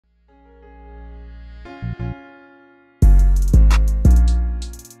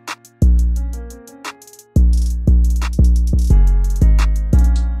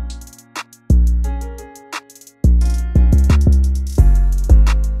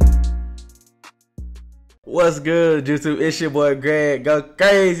What's good, YouTube? It's your boy Greg. Go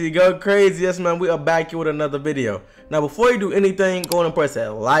crazy, go crazy. Yes, man, we are back here with another video. Now, before you do anything, go and press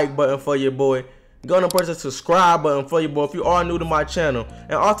that like button for your boy. Go and press the subscribe button for your boy if you are new to my channel.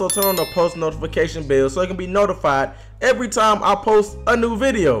 And also turn on the post notification bell so you can be notified every time I post a new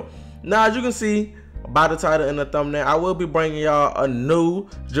video. Now, as you can see by the title and the thumbnail, I will be bringing y'all a new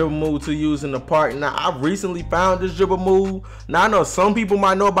dribble move to use in the park. Now, I recently found this dribble move. Now, I know some people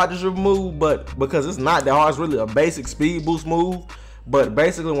might know about this dribble move, but because it's not that hard, it's really a basic speed boost move. But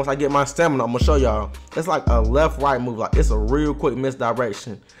basically, once I get my stamina, I'm gonna show y'all. It's like a left-right move. Like, it's a real quick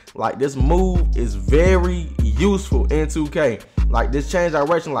misdirection. Like, this move is very useful in 2K. Like, this change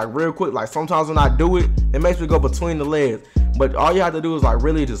direction, like, real quick. Like, sometimes when I do it, it makes me go between the legs. But all you have to do is, like,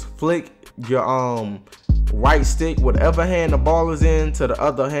 really just flick your right stick, whatever hand the ball is in, to the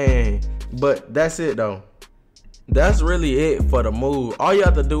other hand. But that's it though. That's really it for the move. All you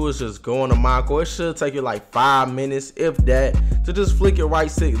have to do is just go on the micro. It should take you like 5 minutes, if that, to just flick your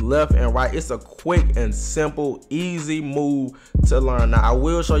right stick left and right. It's a quick and simple, easy move to learn. Now, I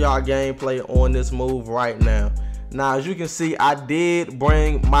will show y'all gameplay on this move right now. Now, as you can see, I did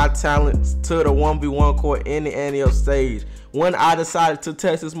bring my talents to the 1v1 court in the ante up stage when I decided to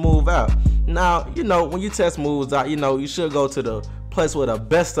test this move out. Now, you know, when you test moves out, you know, you should go to the place where the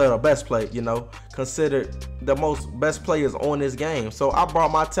best of the best play, you know, considered the most best players on this game. So I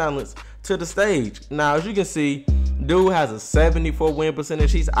brought my talents to the stage. Now, as you can see, dude has a 74 win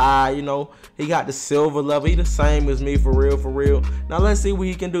percentage. He's you know, he got the silver level. He the same as me, for real, for real. Now let's see what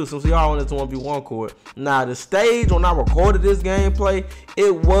he can do since we all on this 1v1 court. Now, the stage when I recorded this gameplay,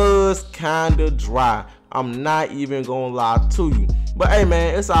 it was kind of dry. I'm not even gonna lie to you. But hey,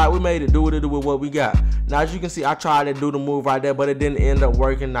 man, it's alright. We made it. Do it with what we got. Now, as you can see, I tried to do the move right there, but it didn't end up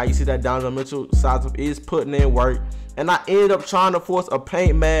working. Now you see that Donovan Mitchell size up is putting in work, and I ended up trying to force a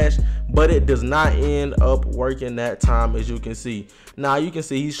paint mash, but it does not end up working that time, as you can see. Now you can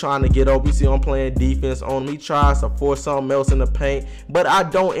see he's trying to get over. You see I'm playing defense on him. He tries to force something else in the paint, but I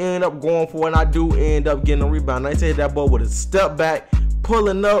don't end up going for it, and I do end up getting a rebound. I hit that ball with a step back,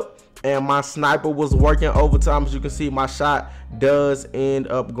 pulling up, and my sniper was working overtime. As you can see, my shot does end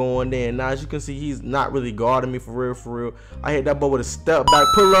up going in. Now, as you can see, he's not really guarding me, for real, for real. I hit that ball with a step back,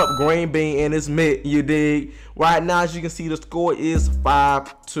 pull up, green bean, and it's mid, you dig? Right now, as you can see, the score is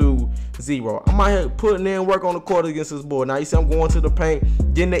 5-2-0. I'm out here putting in work on the court against this boy. Now, you see I'm going to the paint,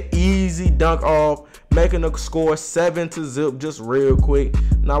 getting an easy dunk off, making the score 7-0 just real quick.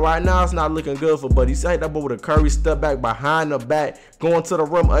 Now, right now, it's not looking good for Buddy. See, I hit that ball with a Curry step back behind the back, going to the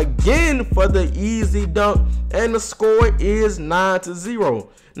rim again for the easy dunk, and the score is 9-0.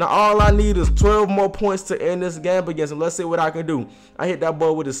 Now, all I need is 12 more points to end this game against him. Let's see what I can do. I hit that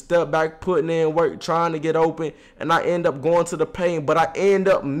ball with a step back, putting in work, trying to get open, and I end up going to the paint, but I end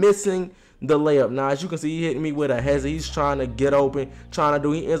up missing the layup. Now, as you can see, he hit me with a hezzy. He's trying to get open,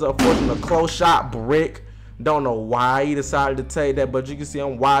 he ends up forcing a close shot brick. Don't know why he decided to take that, but you can see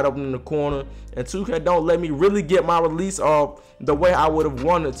I'm wide open in the corner, and 2K don't let me really get my release off the way I would have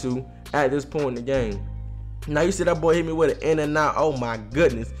wanted to at this point in the game. Now you see that boy hit me with an in and out. Oh my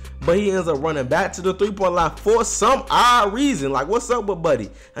goodness. But he ends up running back to the three-point line for some odd reason. Like, what's up with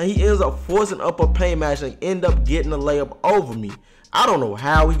Buddy? And he ends up forcing up a paint match and end up getting the layup over me. I don't know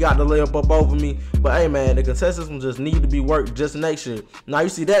how he got the layup up over me, but hey, man, the contestants just need to be worked just next year. Now you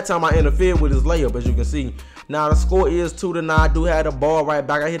see that time I interfered with his layup, as you can see. Now the score is 2-9. I do have the ball right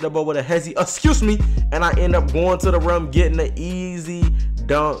back. I hit the ball with a hezzy, excuse me, and I end up going to the rim, getting an easy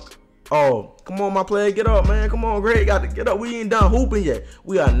dunk. Oh, come on, my player, get up, man. Come on, Greg, got to get up. We ain't done hooping yet.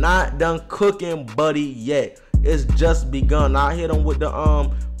 We are not done cooking, buddy, yet. It's just begun. Now I hit him with the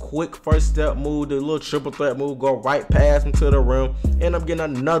quick first step move, the little triple threat move, go right past him to the rim, and I'm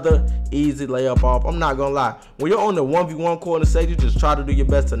getting another easy layup off. I'm not gonna lie, when you're on the 1v1 court in the stage, you just try to do your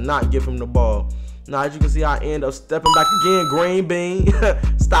best to not give him the ball. Now, as you can see, I end up stepping back again, green bean.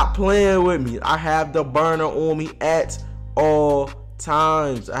 Stop playing with me. I have the burner on me at all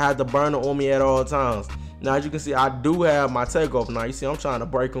times. I have the burner on me at all times. Now, as you can see, I do have my takeover. Now, you see, I'm trying to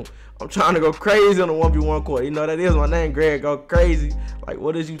break him. I'm trying to go crazy on the 1v1 court. You know, that is my name, GregGoCrazyyy. Like,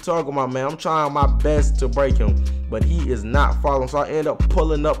 what is you talking about, man? I'm trying my best to break him, but he is not following. So I end up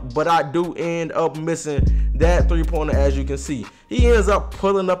pulling up, but I do end up missing that three-pointer, as you can see. He ends up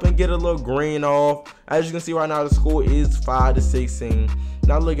pulling up and get a little green off. As you can see right now, the score is 5-16.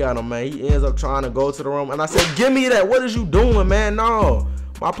 Now look at him, man. He ends up trying to go to the rim, and I said, give me that. What is you doing, man? No.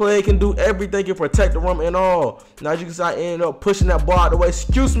 My player can do everything, can protect the rim and all. Now as you can see, I ended up pushing that ball out the way.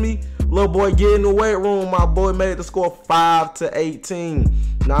 Excuse me, little boy, get in the weight room. My boy made the score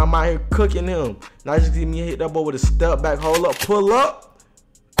 5-18. Now I'm out here cooking him. Now as you can see me hit that boy with a step back, hold up, pull up.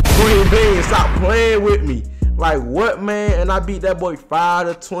 Green, stop playing with me. Like what, man? And I beat that boy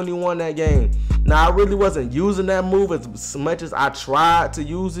 5-21 that game. Now I really wasn't using that move as much as I tried to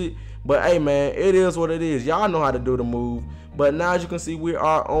use it. But hey, man, it is what it is. Y'all know how to do the move. But now as you can see, we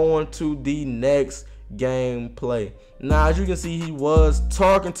are on to the next gameplay. Now as you can see, he was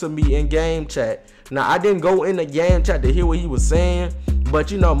talking to me in game chat. Now I didn't go in the game chat to hear what he was saying,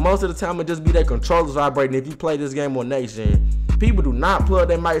 but you know, most of the time it just be their controllers vibrating. If you play this game on next gen, people do not plug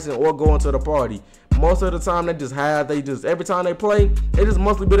their mics in or go into the party. Most of the time they just every time they play, it just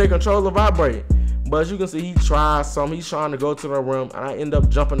mostly be their controller vibrating. But as you can see, he tried some. He's trying to go to the rim, and I end up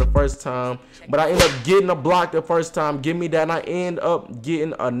jumping the first time. But I end up getting a block the first time. Give me that, and I end up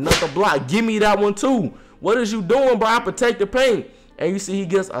getting another block. Give me that one too. What is you doing, bro? I protect the paint. And you see he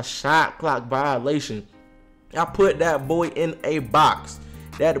gets a shot clock violation. I put that boy in a box.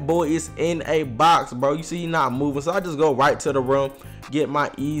 That boy is in a box, bro. You see he not moving, so I just go right to the rim, get my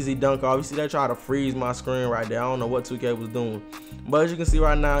easy dunk off. You see they try to freeze my screen right there. I don't know what 2K was doing. But as you can see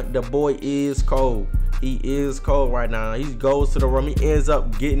right now, the boy is cold. He is cold right now. He goes to the rim. He ends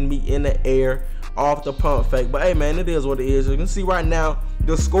up getting me in the air off the pump fake. But hey, man, it is what it is. You can see right now,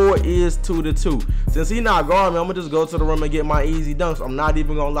 the score is 2-2. Since he not guarding me, I'm going to just go to the rim and get my easy dunks. I'm not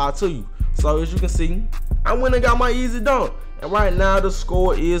even going to lie to you. So as you can see, I went and got my easy dunk. And right now, the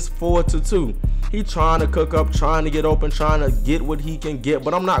score is 4-2. He trying to cook up, trying to get open, trying to get what he can get.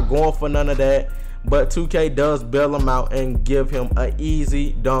 But I'm not going for none of that. But 2K does bail him out and give him an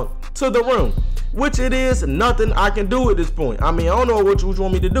easy dunk to the rim, which it is nothing I can do at this point. I mean, I don't know what you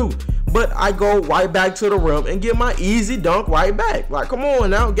want me to do, but I go right back to the rim and get my easy dunk right back. Like, come on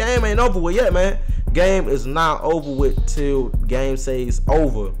now, game ain't over with yet, man. Game is not over with till game says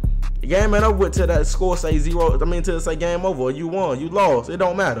over. The game ain't over with till that score say 0. I mean, till it say game over. You won, you lost. It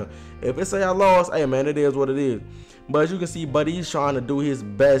don't matter. If it say I lost, hey man, it is what it is. But as you can see, buddy, he's trying to do his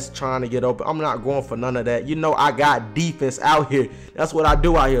best, trying to get open. I'm not going for none of that. You know, I got defense out here. That's what I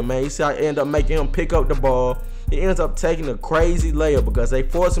do out here, man. You see, I end up making him pick up the ball. He ends up taking a crazy layup because they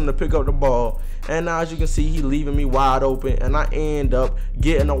force him to pick up the ball. And now, as you can see, he leaving me wide open. And I end up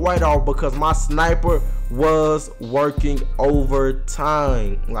getting a white off because my sniper was working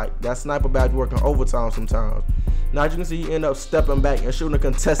overtime. Like, that sniper badge working overtime sometimes. Now, as you can see, he end up stepping back and shooting a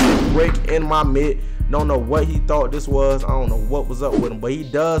contested brick in my mid. Don't know what he thought this was. I don't know what was up with him, but he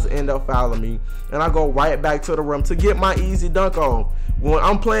does end up fouling me. And I go right back to the rim to get my easy dunk off. When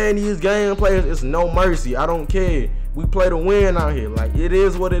I'm playing these game players, it's no mercy. I don't care. We play to win out here. Like, it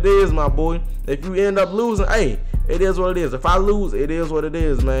is what it is, my boy. If you end up losing, hey, it is what it is. If I lose, it is what it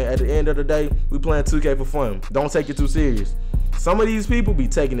is, man. At the end of the day, we playing 2K for fun. Don't take it too serious. Some of these people be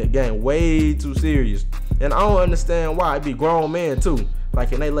taking the game way too serious. And I don't understand why. It be grown men, too.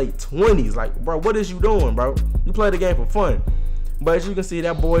 Like, in their late 20s. Like, bro, what is you doing, bro? You play the game for fun. But as you can see,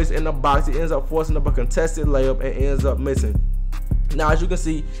 that boy's in the box. He ends up forcing up a contested layup and ends up missing. Now, as you can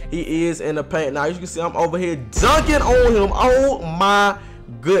see, he is in the paint. Now, as you can see, I'm over here dunking on him. Oh, my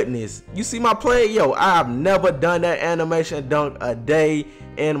goodness. You see my play? Yo, I've never done that animation dunk a day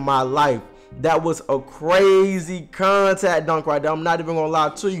in my life. That was a crazy contact dunk right there. I'm not even going to lie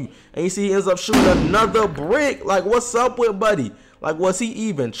to you. And you see, he ends up shooting another brick. Like, what's up with buddy? Like, was he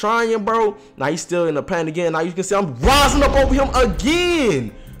even trying, bro? Now, he's still in the paint again. Now, you can see I'm rising up over him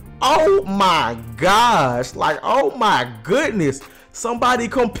again. Oh, my gosh. Like, oh, my goodness. Somebody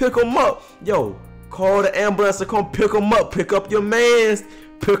come pick him up. Yo, call the ambulance to come pick him up. Pick up your mans.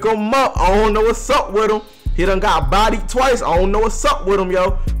 Pick him up. I don't know what's up with him. He done got bodied twice. I don't know what's up with him,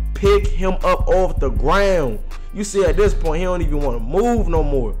 yo. Pick him up off the ground. You see, at this point, he don't even want to move no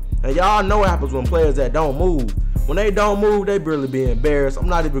more. And y'all know what happens when players that don't move. When they don't move, they really be embarrassed. I'm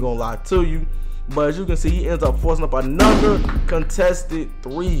not even going to lie to you. But as you can see, he ends up forcing up another contested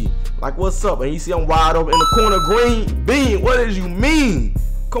three. Like, what's up? And you see I'm wide open in the corner. Green bean. What does you mean?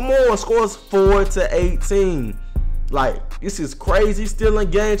 Come on. Scores 4-18. Like, this is crazy. Still in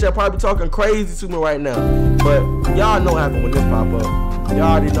game chat. Probably talking crazy to me right now. But y'all know what happened when this pop up. Y'all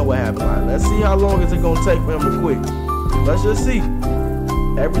already know what happened. Like, let's see how long is it going to take for him to quit. Let's just see.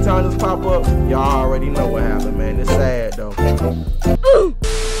 Every time this pop up, y'all already know what happened, man. It's sad, though.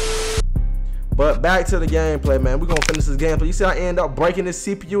 But back to the gameplay, man. We're going to finish this gameplay. You see I end up breaking this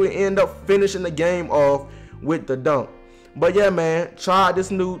CPU and end up finishing the game off with the dunk. But yeah, man, try this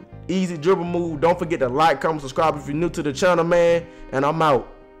new easy dribble move. Don't forget to like, comment, subscribe if you're new to the channel, man. And I'm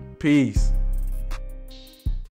out. Peace.